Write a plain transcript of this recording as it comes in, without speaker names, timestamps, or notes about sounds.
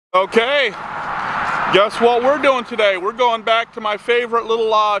Okay, guess what we're doing today? We're going back to my favorite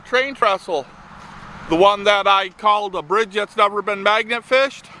little train trestle. The one that I called a bridge that's never been magnet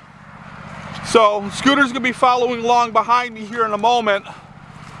fished. So Scooter's gonna be following along behind me here in a moment,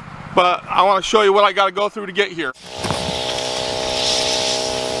 but I want to show you what I got to go through to get here.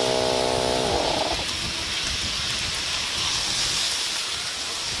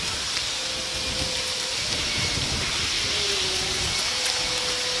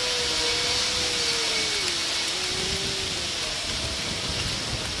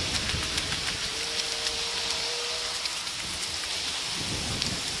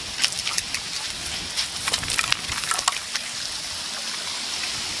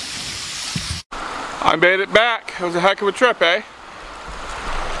 I made it back. It was a heck of a trip, eh?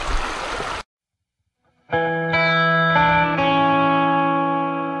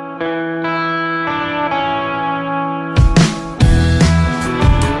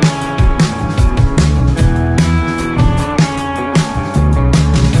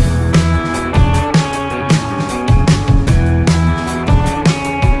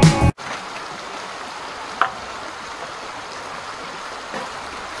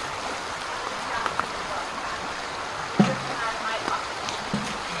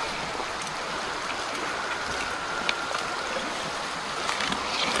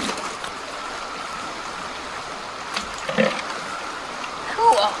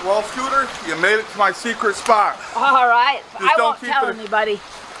 Well, Scooter, you made it to my secret spot. All right. Just I won't tell anybody.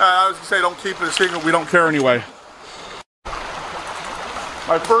 I was going to say, don't keep it a secret. We don't care anyway.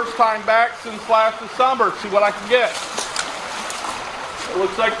 My first time back since last December. See what I can get. It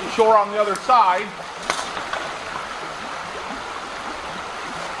looks like the shore on the other side.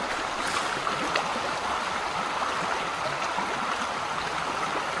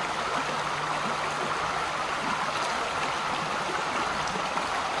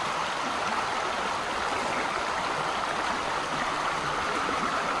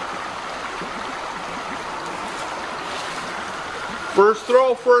 First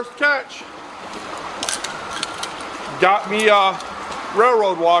throw, first catch. Got me a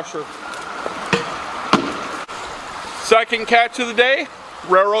railroad washer. Second catch of the day,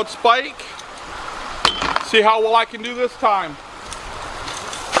 railroad spike. See how well I can do this time.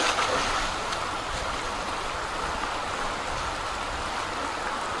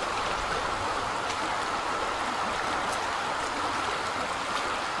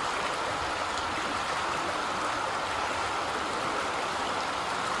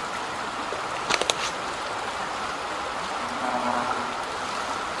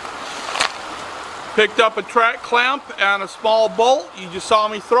 Picked up a track clamp and a small bolt. You just saw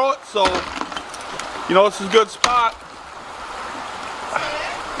me throw it, so you know this is a good spot.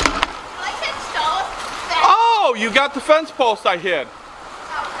 Oh, you got the fence post I hid.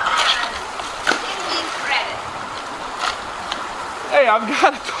 Hey, I've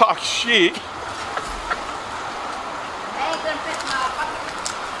got to talk shit.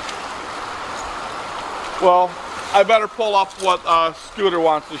 Well, I better pull up what Scooter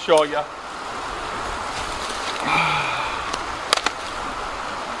wants to show you.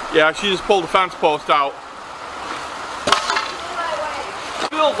 Yeah, she just pulled the fence post out.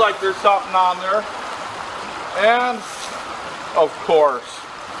 Feels like there's something on there. And, of course,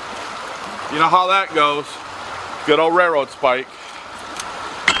 you know how that goes. Good old railroad spike.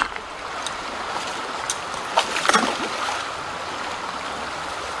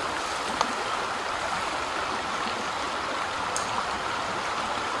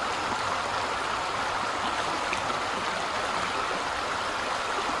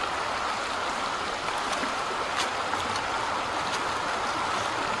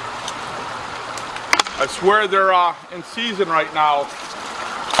 I swear they're in season right now.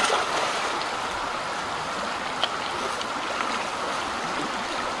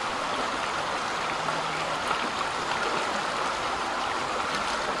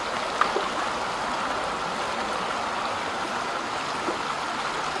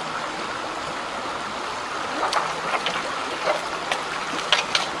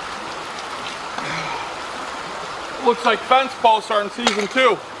 Looks like fence posts are in season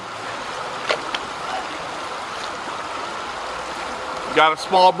too. Got a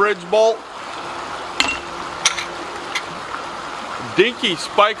small bridge bolt, dinky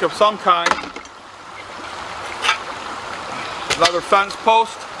spike of some kind, another fence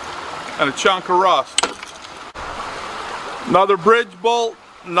post, and a chunk of rust. Another bridge bolt,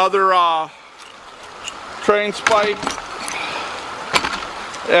 another train spike,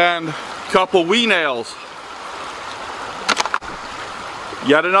 and a couple wee nails.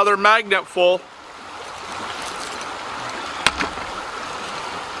 Yet another magnet full.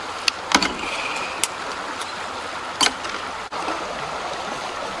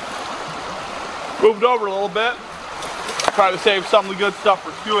 Moved over a little bit. Try to save some of the good stuff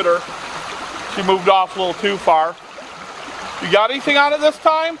for Scooter. She moved off a little too far. You got anything on it this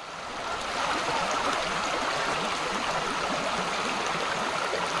time?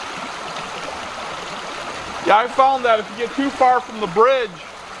 Yeah, I found that if you get too far from the bridge,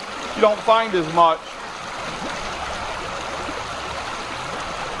 you don't find as much.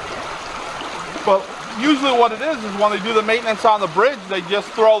 But usually what it is when they do the maintenance on the bridge, they just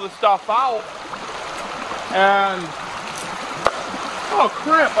throw the stuff out. And, oh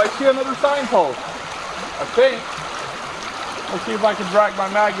crap, I see another signpost, I think. Let's see if I can drag my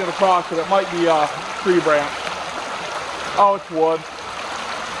magnet across it. It might be a tree branch. Oh, it's wood.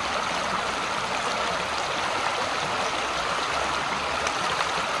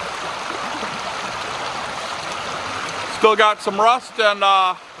 Still got some rust and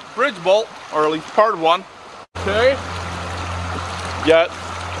bridge bolt, or at least part of one. Okay. Get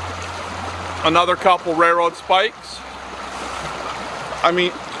another couple railroad spikes. I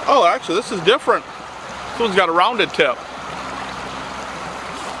mean, oh, actually, this is different. This one's got a rounded tip.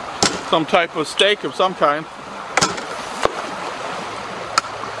 Some type of stake of some kind.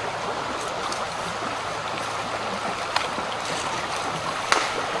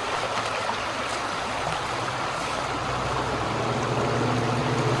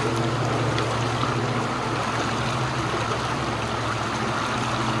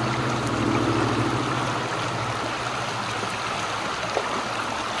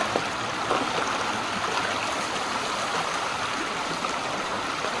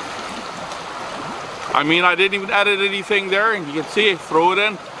 I mean, I didn't even edit anything there, and you can see, throw it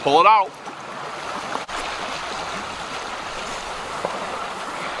in, pull it out.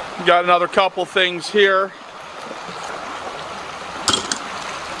 Got another couple things here.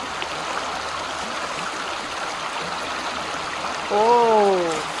 Oh.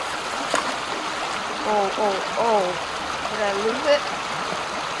 Oh. Did I lose it?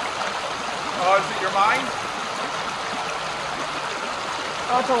 Oh, is it your mind?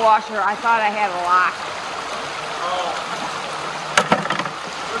 Oh, it's a washer. I thought I had a lock. Oh.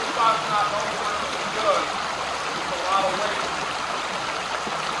 This spot's not going to good. It's a lot of weight.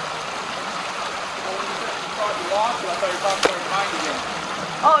 Well, when you said you thought you lost it, I thought you were talking about mine again.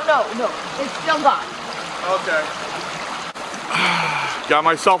 Oh, no. It's still gone. Okay. Got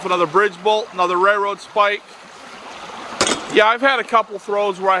myself another bridge bolt, another railroad spike. Yeah, I've had a couple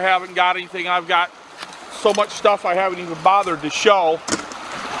throws where I haven't got anything. I've got so much stuff I haven't even bothered to show.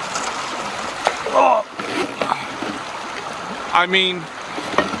 Oh. I mean,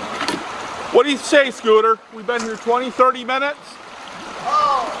 what do you say, Scooter? We've been here 20, 30 minutes?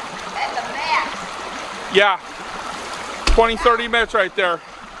 Oh, that's a max. Yeah, 20, 30 minutes right there.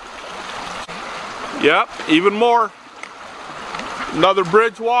 Yep, even more. Another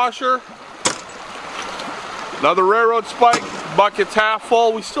bridge washer. Another railroad spike. Bucket's half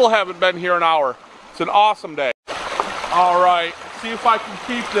full. We still haven't been here an hour. It's an awesome day. All right, see if I can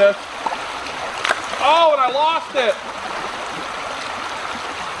keep this. Oh, and I lost it.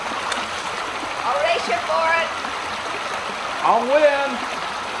 I'll race you for it. I'll win.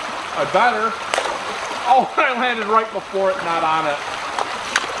 I better. Oh, I landed right before it, not on it.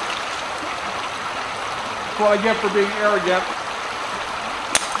 That's what I get for being arrogant.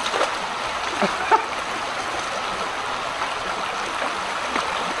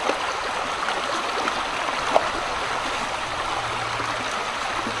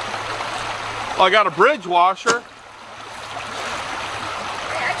 I got a bridge washer. I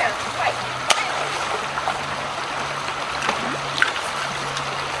got a spike.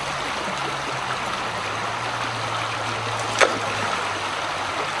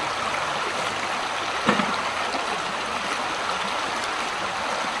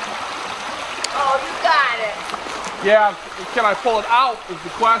 Oh, you got it. Yeah, can I pull it out is the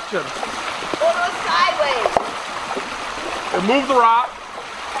question. Pull it sideways. And move the rock.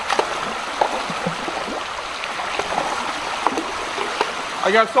 I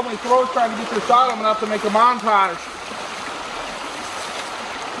got so many throws trying to get this out, I'm gonna have to make a montage.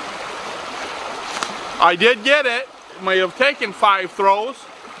 I did get it. It may have taken 5 throws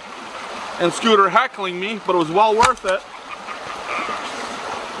and Scooter heckling me, but it was well worth it.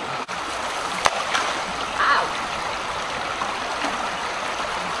 Ow.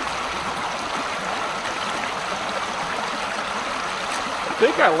 I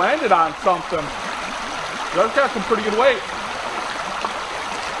think I landed on something. That's got some pretty good weight.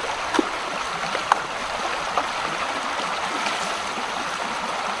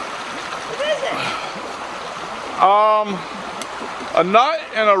 A nut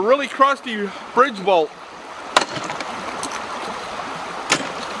and a really crusty bridge bolt.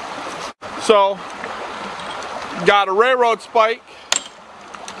 So, got a railroad spike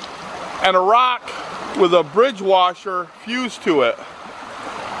and a rock with a bridge washer fused to it.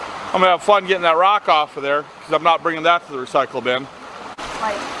 I'm gonna have fun getting that rock off of there because I'm not bringing that to the recycle bin.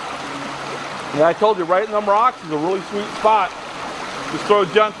 Yeah, I told you, right in them rocks is a really sweet spot. Just throw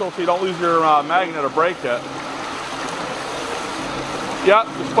it gentle so you don't lose your magnet or break it. Yep,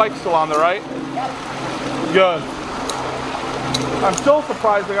 the spike's still on there, right? Yep. Good. I'm still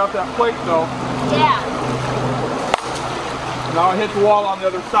surprised I got that plate though. Yeah. Now I hit the wall on the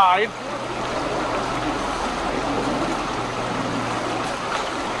other side.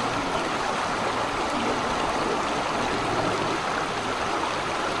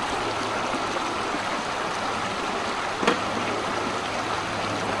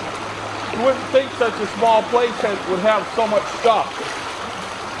 You wouldn't think such a small place would have so much stuff.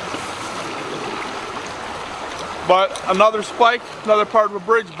 But another spike, another part of a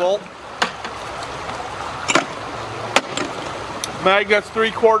bridge bolt. Magnet's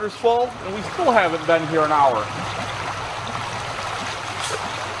 3/4 full, and we still haven't been here an hour.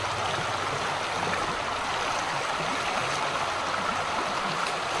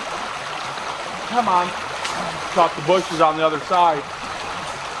 Come on. Caught the bushes on the other side.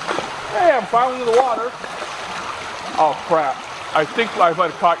 Hey, I'm finally in the water. Oh crap. I think I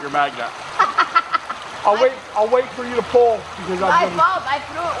might have caught your magnet. I'll wait for you to pull because My fault. I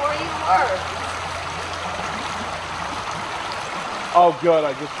threw it where you were. Oh good,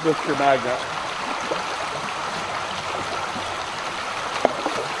 I just missed your magnet.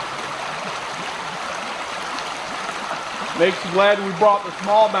 Makes you glad we brought the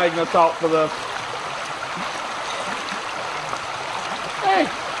small magnets out for this. Hey.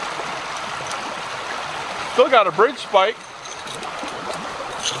 Still got a bridge spike.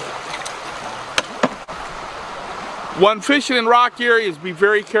 When fishing in rock areas, be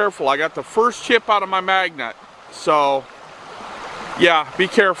very careful. I got the first chip out of my magnet, so yeah, be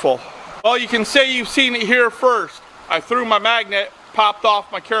careful. Well, you can say you've seen it here first. I threw my magnet, popped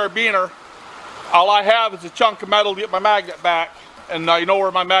off my carabiner. All I have is a chunk of metal to get my magnet back, and you know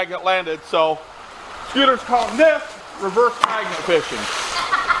where my magnet landed, so Scooter's calling this reverse magnet fishing.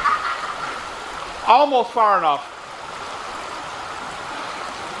 Almost far enough.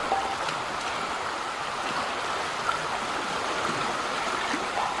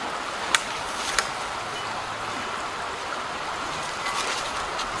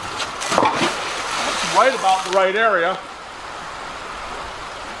 Right about the right area.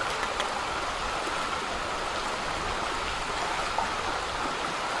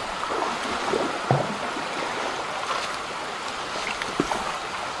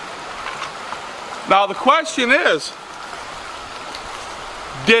 Now the question is,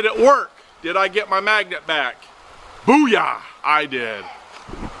 did it work? Did I get my magnet back? Booyah! I did.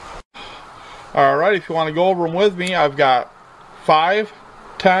 Alright, if you want to go over them with me, I've got 5,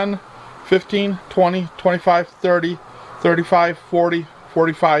 10, 15, 20, 25, 30, 35, 40,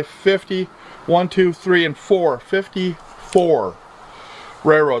 45, 50, 1, 2, 3, and 4. 54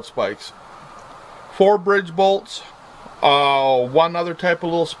 railroad spikes. 4 bridge bolts, 1 other type of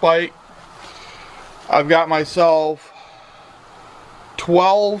little spike. I've got myself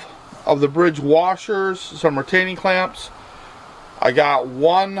 12 of the bridge washers, some retaining clamps. I got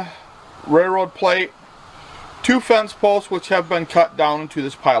 1 railroad plate, 2 fence posts which have been cut down into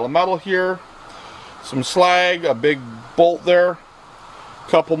this pile of metal here, some slag, a big bolt there, a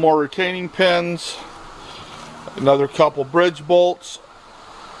couple more retaining pins, another couple bridge bolts,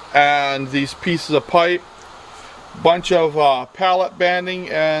 and these pieces of pipe, bunch of pallet banding,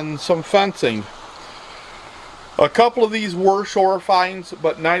 and some fencing. A couple of these were shore finds,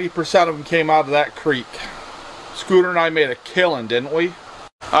 but 90% of them came out of that creek. Scooter and I made a killing, didn't we?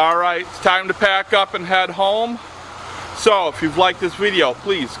 Alright, it's time to pack up and head home. So, if you've liked this video,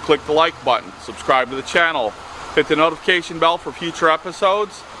 please click the like button, subscribe to the channel, hit the notification bell for future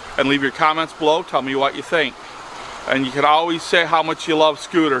episodes, and leave your comments below. Tell me what you think. And you can always say how much you love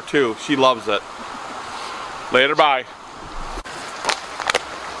Scooter too. She loves it. Later, bye.